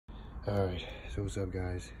All right, so what's up,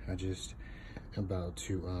 guys? I just about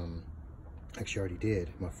to actually already did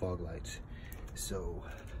my fog lights. So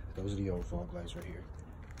those are the old fog lights right here.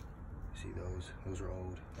 See those are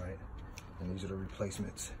old, right? And these are the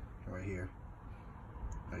replacements right here,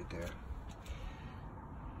 right there.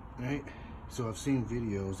 Right, so I've seen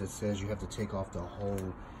videos that says you have to take off the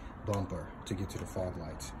whole bumper to get to the fog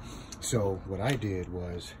lights. So what I did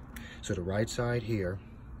was, so the right side here,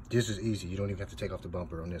 this is easy. You don't even have to take off the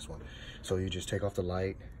bumper on this one. So you just take off the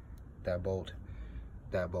light, that bolt,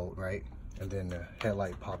 right? And then the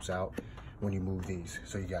headlight pops out when you move these.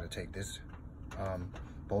 So you got to take this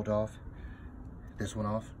bolt off, this one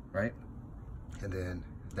off, right? And then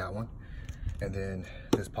that one, and then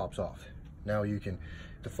this pops off. Now you can,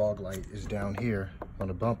 the fog light is down here on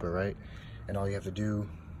the bumper, right? And all you have to do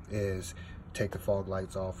is take the fog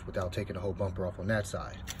lights off without taking the whole bumper off on that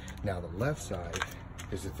side. Now the left side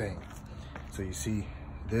is the thing. So you see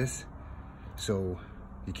this, so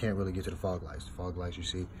you can't really get to the fog lights. The fog lights you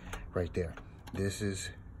see right there. This is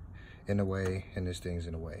in the way and this thing's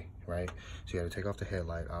in the way, right? So you gotta take off the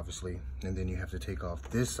headlight, obviously, and then you have to take off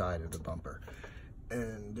this side of the bumper.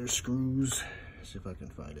 And there's screws, let's see if I can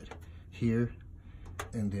find it, here,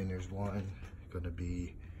 and then there's one gonna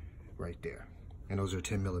be right there. And those are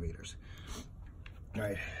 10 millimeters,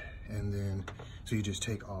 right? And then, so you just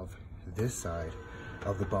take off this side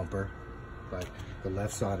of the bumper, like the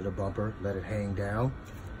left side of the bumper, let it hang down,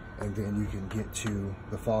 and then you can get to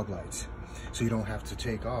the fog lights. So you don't have to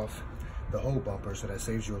take off the whole bumper, so that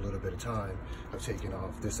saves you a little bit of time of taking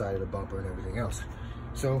off this side of the bumper and everything else.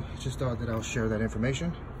 So just thought that I'll share that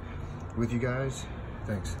information with you guys.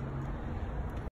 Thanks.